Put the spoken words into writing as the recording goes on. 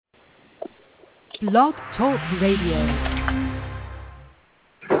Blog Talk Radio.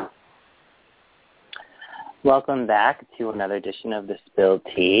 Welcome back to another edition of The Spilled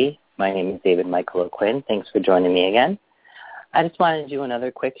Tea. My name is David Michael O'Quinn. Thanks for joining me again. I just wanted to do another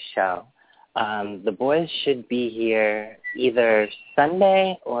quick show. The boys should be here either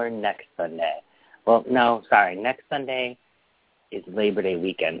Sunday or next Sunday. Well, no, sorry. Next Sunday is Labor Day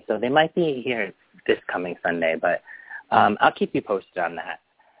weekend, so they might be here this coming Sunday, but I'll keep you posted on that.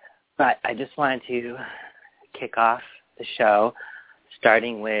 But I just wanted to kick off the show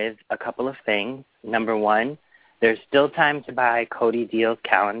starting with a couple of things. Number one, there's still time to buy Cody Deal's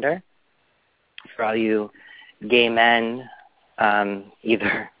calendar for all you gay men,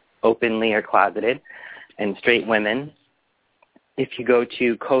 either openly or closeted, and straight women. If you go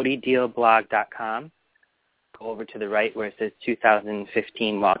to codydealblog.com, go over to the right where it says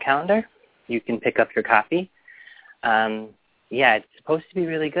 2015 wall calendar, you can pick up your copy. Yeah, it's supposed to be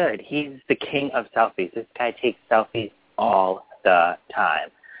really good. He's the king of selfies. This guy takes selfies all the time.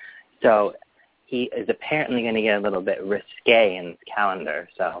 So he is apparently going to get a little bit risque in his calendar.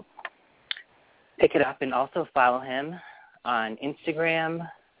 So pick it up and also follow him on Instagram,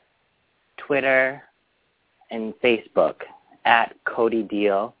 Twitter, and Facebook at Cody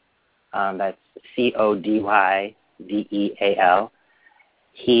Deal. That's CODYDEAL.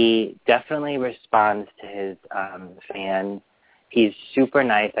 He definitely responds to his fans. He's super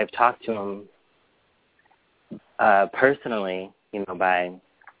nice. I've talked to him personally, by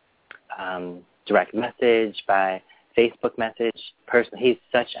direct message, by Facebook message. He's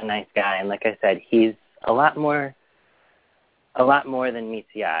such a nice guy, and like I said, he's a lot more than meets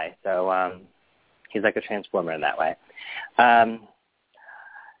the eye. So he's like a transformer in that way.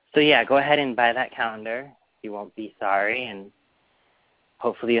 So yeah, go ahead and buy that calendar. You won't be sorry, and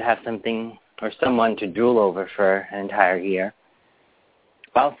hopefully you have something or someone to drool over for an entire year.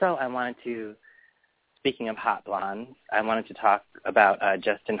 Also, speaking of hot blondes, I wanted to talk about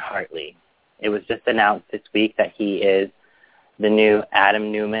Justin Hartley. It was just announced this week that he is the new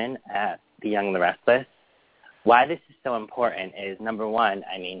Adam Newman at The Young and the Restless. Why this is so important is, number one,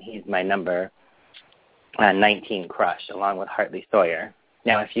 he's my number 19 crush, along with Hartley Sawyer.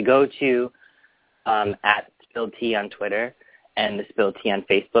 Now, if you go to at Spilled Tea on Twitter and the Spilled Tea on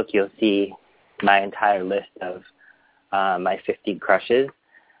Facebook, you'll see my entire list of my 50 crushes.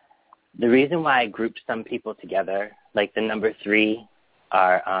 The reason why I grouped some people together, like the number 3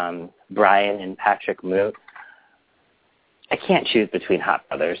 are Brian and Patrick Moot. I can't choose between hot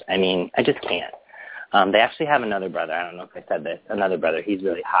brothers. I just can't. They actually have another brother. I don't know if I said this. Another brother. He's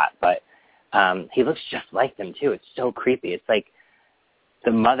really hot, but he looks just like them, too. It's so creepy. It's like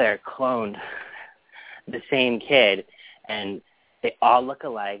the mother cloned the same kid, and they all look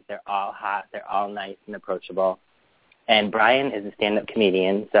alike. They're all hot. They're all nice and approachable. And Brian is a stand-up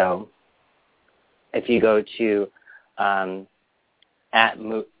comedian, so if you go to at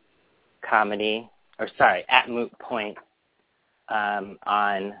Moot Point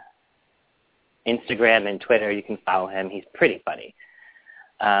on Instagram and Twitter, you can follow him. He's pretty funny.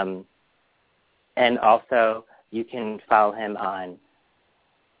 And also, you can follow him on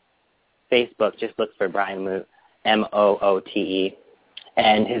Facebook. Just look for Brian Moot, Moote.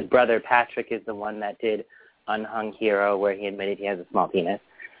 And his brother Patrick is the one that did Unhung Hero, where he admitted he has a small penis.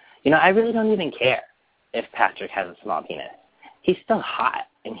 I really don't even care if Patrick has a small penis. He's still hot,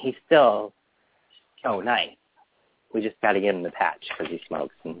 and he's still so nice. We just got to give him the patch because he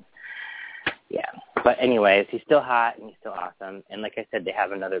smokes. And yeah. But anyways, he's still hot, and he's still awesome. And like I said, they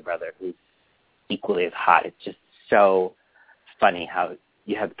have another brother who's equally as hot. It's just so funny how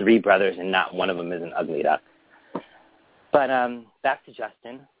you have 3 brothers and not one of them is an ugly duck. But back to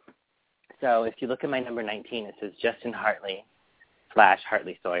Justin. So if you look at my number 19, it says Justin Hartley /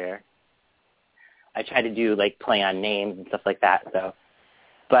 Hartley Sawyer. I try to do play on names and stuff like that.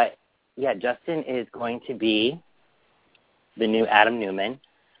 But yeah, Justin is going to be the new Adam Newman.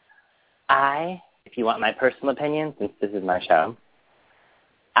 If you want my personal opinion, since this is my show,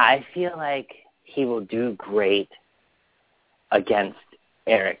 I feel like he will do great against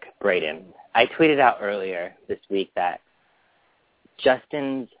Eric Braeden. I tweeted out earlier this week that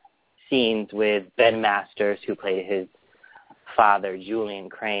Justin's scenes with Ben Masters, who played his father, Julian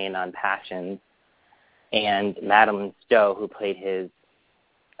Crane, on Passions, and Madeline Stowe, who played his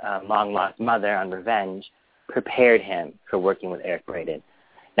long-lost mother on Revenge, prepared him for working with Eric Braeden.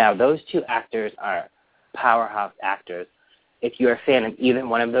 Now, those 2 actors are powerhouse actors. If you're a fan of either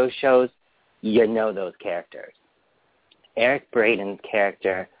one of those shows, you know those characters. Eric Braeden's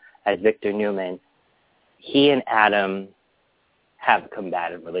character as Victor Newman, he and Adam have a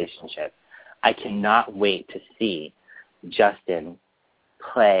combative relationship. I cannot wait to see Justin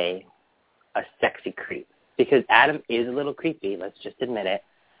play a sexy creep. Because Adam is a little creepy, let's just admit it.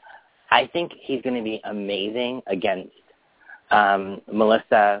 I think he's going to be amazing against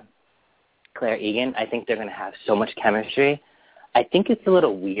Melissa Claire Egan. I think they're going to have so much chemistry. I think it's a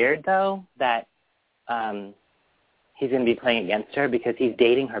little weird, though, that he's going to be playing against her because he's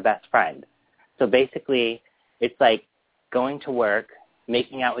dating her best friend. So basically, it's like going to work,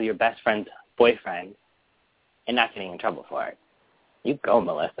 making out with your best friend's boyfriend, and not getting in trouble for it. You go,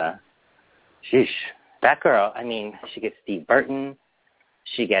 Melissa. Sheesh. That girl, I mean, she gets Steve Burton.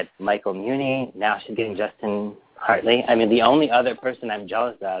 She gets Michael Muni. Now she's getting Justin Hartley. I mean, the only other person I'm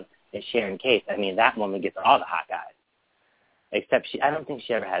jealous of is Sharon Case. I mean, that woman gets all the hot guys. Except I don't think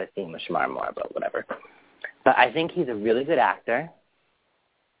she ever had a scene with Shamar Moore, but whatever. But I think he's a really good actor.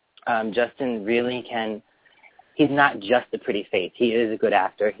 Justin really can. He's not just a pretty face. He is a good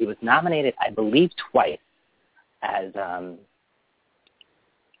actor. He was nominated, I believe, twice as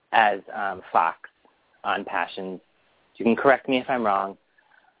Fox on Passions. You can correct me if I'm wrong,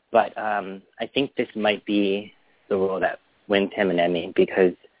 but I think this might be the role that wins him an Emmy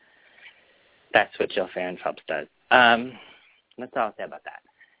because that's what Jill Farren-Phelps does. That's all I'll say about that.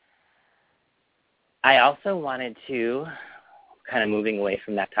 I also wanted to, kind of moving away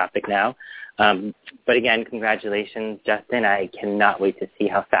from that topic now, but again, congratulations, Justin. I cannot wait to see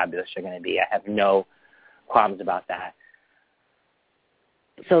how fabulous you're going to be. I have no qualms about that.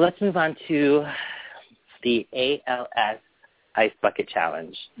 So let's move on to the ALS Ice Bucket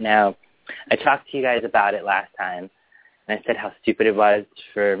Challenge. Now, I talked to you guys about it last time, and I said how stupid it was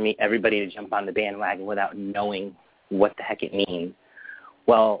for everybody to jump on the bandwagon without knowing what the heck it means.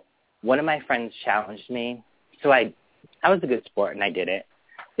 Well, one of my friends challenged me, so I was a good sport, and I did it.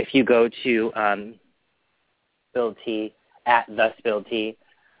 If you go to Spilled Tea, at the Spilled Tea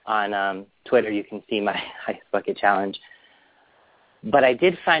on Twitter, you can see my Ice Bucket Challenge. But I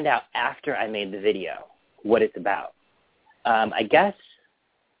did find out after I made the video what it's about. I guess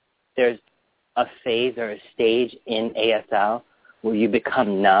there's a phase or a stage in ASL where you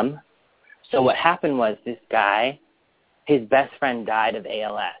become numb. So what happened was this guy, his best friend died of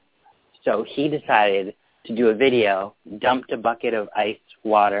ALS. So he decided to do a video, dumped a bucket of ice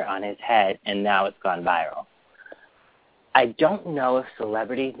water on his head, and now it's gone viral. I don't know if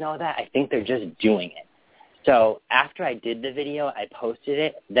celebrities know that. I think they're just doing it. So after I did the video, I posted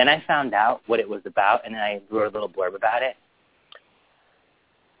it. Then I found out what it was about, and then I wrote a little blurb about it.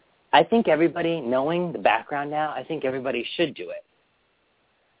 I think everybody, knowing the background now, I think everybody should do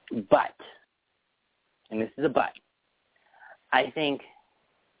it. But, and this is a but, I think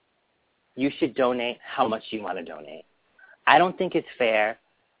you should donate how much you want to donate. I don't think it's fair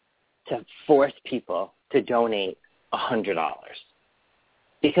to force people to donate $100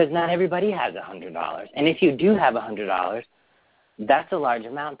 because not everybody has $100. And if you do have $100, that's a large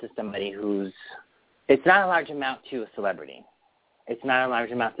amount to somebody it's not a large amount to a celebrity. It's not a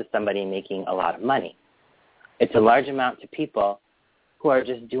large amount to somebody making a lot of money. It's a large amount to people who are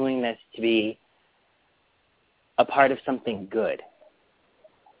just doing this to be a part of something good.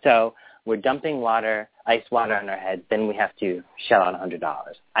 So we're dumping ice water on our heads, then we have to shell out $100.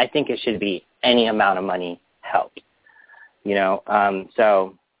 I think it should be any amount of money helps.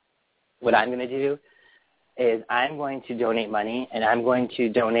 So what I'm going to do is I'm going to donate money, and I'm going to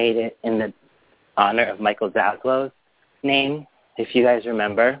donate it in the honor of Michael Zaslow's name. If you guys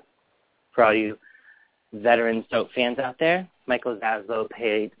remember, for all you veteran soap fans out there, Michael Zaslow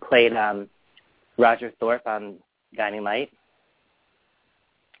played Roger Thorpe on Guiding Light.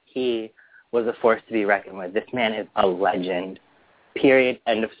 He was a force to be reckoned with. This man is a legend, period,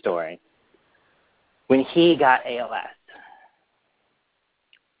 end of story. When he got ALS,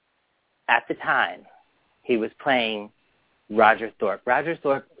 at the time, he was playing Roger Thorpe. Roger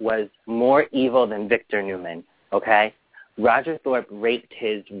Thorpe was more evil than Victor Newman, okay? Roger Thorpe raped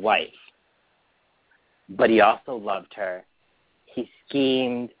his wife, but he also loved her. He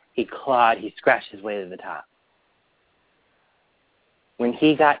schemed, he clawed, he scratched his way to the top. When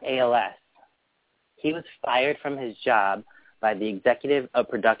he got ALS, he was fired from his job by the executive of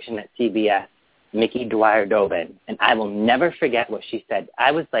production at CBS, Mickey Dwyer-Dobin, and I will never forget what she said.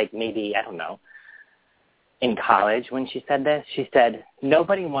 I was like maybe, I don't know, in college when she said this. She said,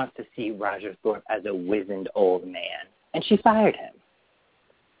 nobody wants to see Roger Thorpe as a wizened old man, and she fired him.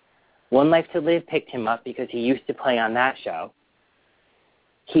 One Life to Live picked him up because he used to play on that show.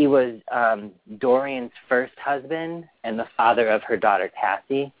 He was Dorian's first husband and the father of her daughter,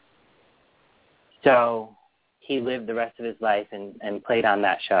 Cassie. So he lived the rest of his life and played on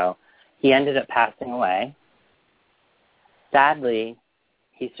that show. He ended up passing away. Sadly,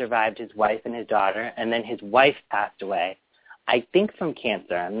 he survived his wife and his daughter, and then his wife passed away. I think from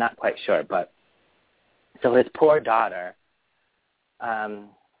cancer. I'm not quite sure, but so his poor daughter,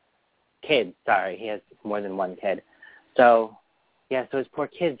 he has more than one kid. So his poor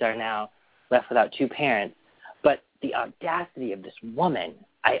kids are now left without two parents. But the audacity of this woman,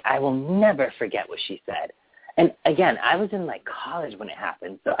 I will never forget what she said. And again, I was in like college when it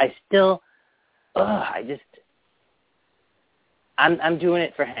happened, so I still, I'm doing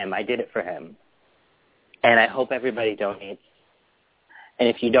it for him. I did it for him. And I hope everybody donates. And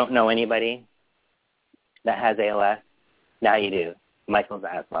if you don't know anybody that has ALS, now you do. Michael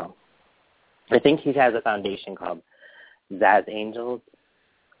Zaslow. I think he has a foundation called Zaz Angels.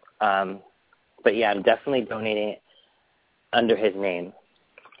 But yeah, I'm definitely donating it under his name.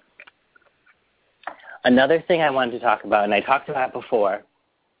 Another thing I wanted to talk about, and I talked about it before,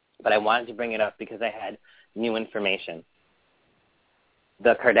 but I wanted to bring it up because I had new information.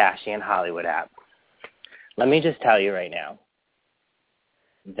 The Kardashian Hollywood app. Let me just tell you right now,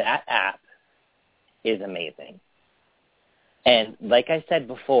 that app is amazing. And like I said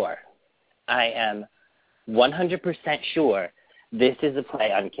before, I am 100% sure this is a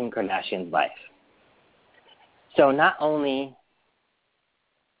play on Kim Kardashian's life. So not only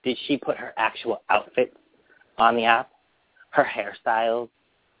did she put her actual outfits on the app, her hairstyles,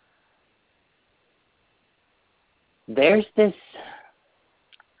 there's this,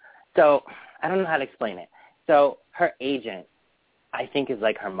 so I don't know how to explain it. So her agent, I think, is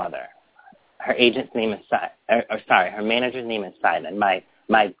like her mother. Her agent's name is, her manager's name is Simon. My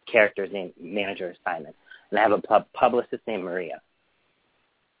character's manager is Simon. And I have a publicist named Maria.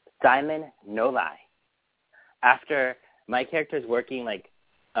 Simon, no lie. After my character's working like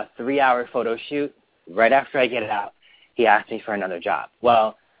a 3-hour photo shoot, right after I get it out, he asked me for another job.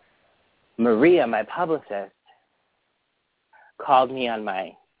 Well, Maria, my publicist, called me on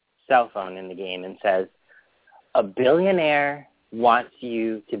my cell phone in the game and says, a billionaire wants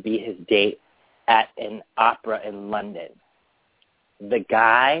you to be his date at an opera in London. The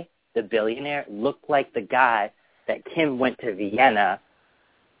guy, the billionaire, looked like the guy that Kim went to Vienna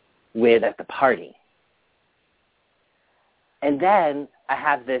with at the party. And then I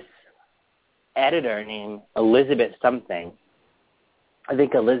have this editor named Elizabeth something. I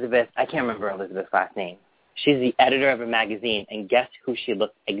think Elizabeth, I can't remember Elizabeth's last name. She's the editor of a magazine, and guess who she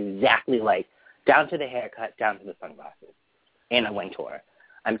looked exactly like, down to the haircut, down to the sunglasses, Anna Wintour.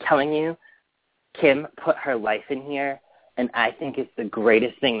 I'm telling you, Kim put her life in here, and I think it's the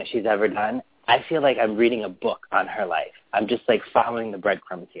greatest thing that she's ever done. I feel like I'm reading a book on her life. I'm just like following the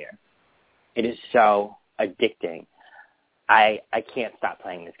breadcrumbs here. It is so addicting. I can't stop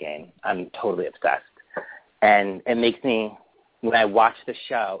playing this game. I'm totally obsessed. And it makes me, when I watch the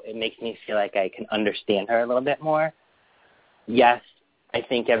show, it makes me feel like I can understand her a little bit more. Yes, I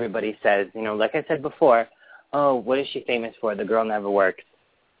think everybody says, like I said before, oh, what is she famous for? The girl never works.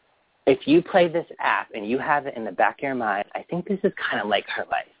 If you play this app and you have it in the back of your mind, I think this is kind of like her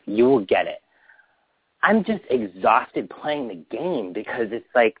life. You will get it. I'm just exhausted playing the game because it's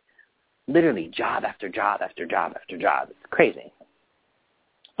like literally job after job after job after job. It's crazy.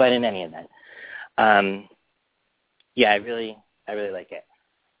 But in any event, I really like it.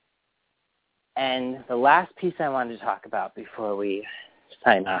 And the last piece I wanted to talk about before we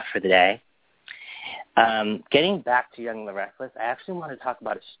sign off for the day, getting back to Young and the Restless, I actually want to talk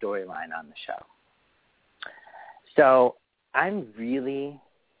about a storyline on the show. So I'm really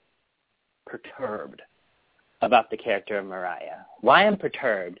perturbed about the character of Mariah. Why I'm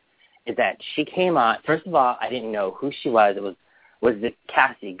perturbed is that she came on, first of all, I didn't know who she was. Was it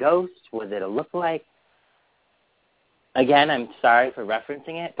Cassie Ghost? Was it a lookalike? Again, I'm sorry for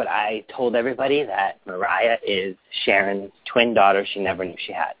referencing it, but I told everybody that Mariah is Sharon's twin daughter she never knew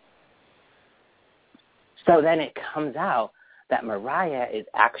she had. So then it comes out that Mariah is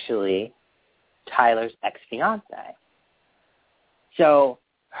actually Tyler's ex-fiance. So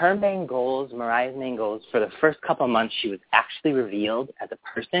her main goals, Mariah's main goals, for the first couple of months she was actually revealed as a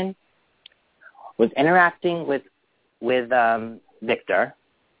person, was interacting with Victor,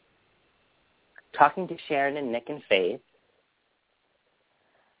 talking to Sharon and Nick and Faith,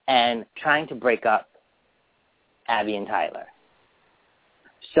 and trying to break up Abby and Tyler.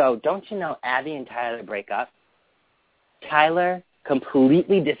 So don't you know Abby and Tyler break up? Tyler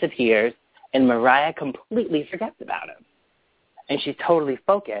completely disappears, and Mariah completely forgets about him. And she's totally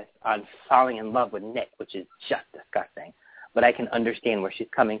focused on falling in love with Nick, which is just disgusting. But I can understand where she's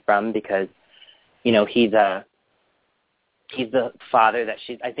coming from because, he's the father that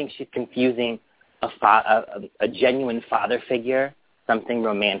I think she's confusing a genuine father figure, something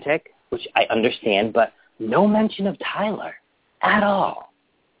romantic, which I understand, but no mention of Tyler at all.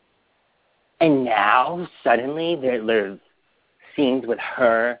 And now, suddenly, there's scenes with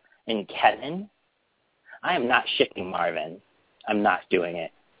her and Kevin, I am not shipping Marvin. I'm not doing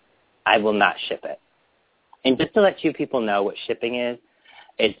it. I will not ship it. And just to let you people know what shipping is,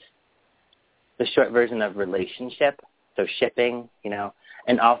 it's the short version of relationship, so shipping,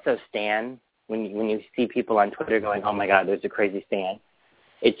 and also stan. When you see people on Twitter going, oh, my God, there's a crazy stan.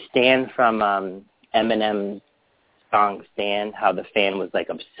 It's Stan from Eminem's song Stan, how the fan was,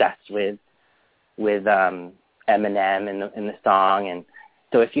 obsessed with Eminem in the song. And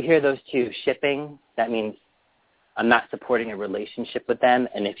so if you hear those two shipping, that means I'm not supporting a relationship with them.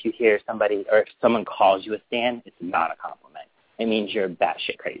 And if you hear somebody or if someone calls you a stan, it's not a compliment. It means you're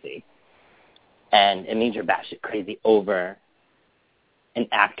batshit crazy. And it means you're batshit crazy over an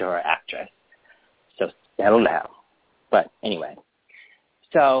actor or actress. So settle down. But anyway.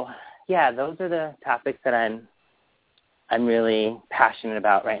 So, yeah, those are the topics that I'm really passionate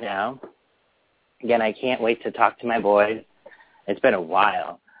about right now. Again, I can't wait to talk to my boys. It's been a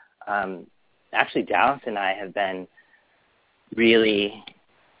while. Actually, Dallas and I have been really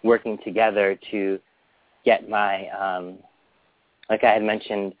working together to get my, like I had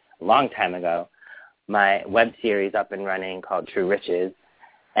mentioned a long time ago, my web series up and running called True Riches.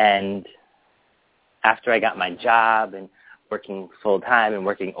 And after I got my job and working full-time and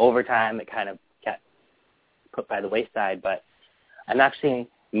working overtime, it kind of got put by the wayside. But I'm actually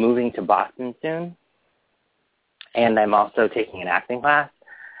moving to Boston soon, and I'm also taking an acting class.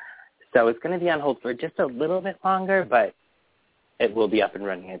 So it's going to be on hold for just a little bit longer, but it will be up and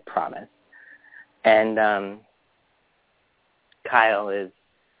running, I promise. And Kyle is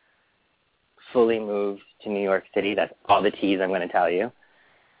fully moved to New York City. That's all the teas I'm going to tell you.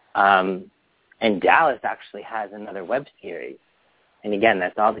 And Dallas actually has another web series. And again,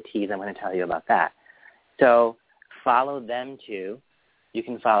 that's all the teas I'm going to tell you about that. So follow them too. You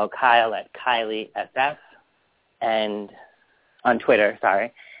can follow Kyle at KylieSF and on Twitter,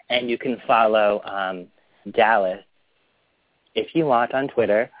 and you can follow Dallas if you want on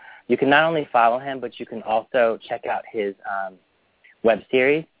Twitter. You can not only follow him, but you can also check out his web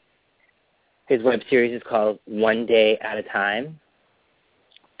series. His web series is called One Day at a Time,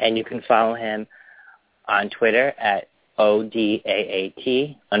 and you can follow him on Twitter at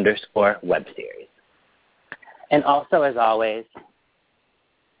ODAAT_web-series. And also, as always,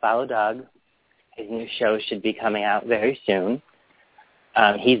 follow Doug. His new show should be coming out very soon.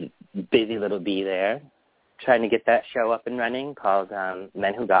 He's busy little bee there, trying to get that show up and running called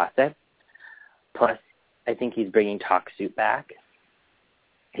Men Who Gossip. Plus, I think he's bringing Talk Soup back.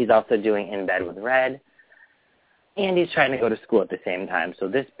 He's also doing In Bed with Red. And he's trying to go to school at the same time. So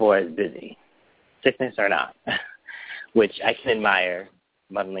this boy is busy, sickness or not, which I can admire,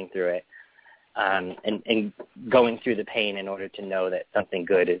 muddling through it, and going through the pain in order to know that something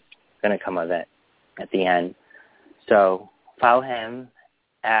good is going to come of it at the end. So follow him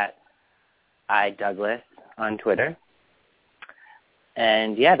at iDouglas on Twitter.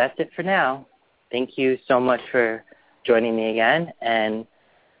 And, yeah, that's it for now. Thank you so much for joining me again, and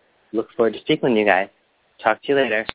look forward to speaking with you guys. Talk to you later.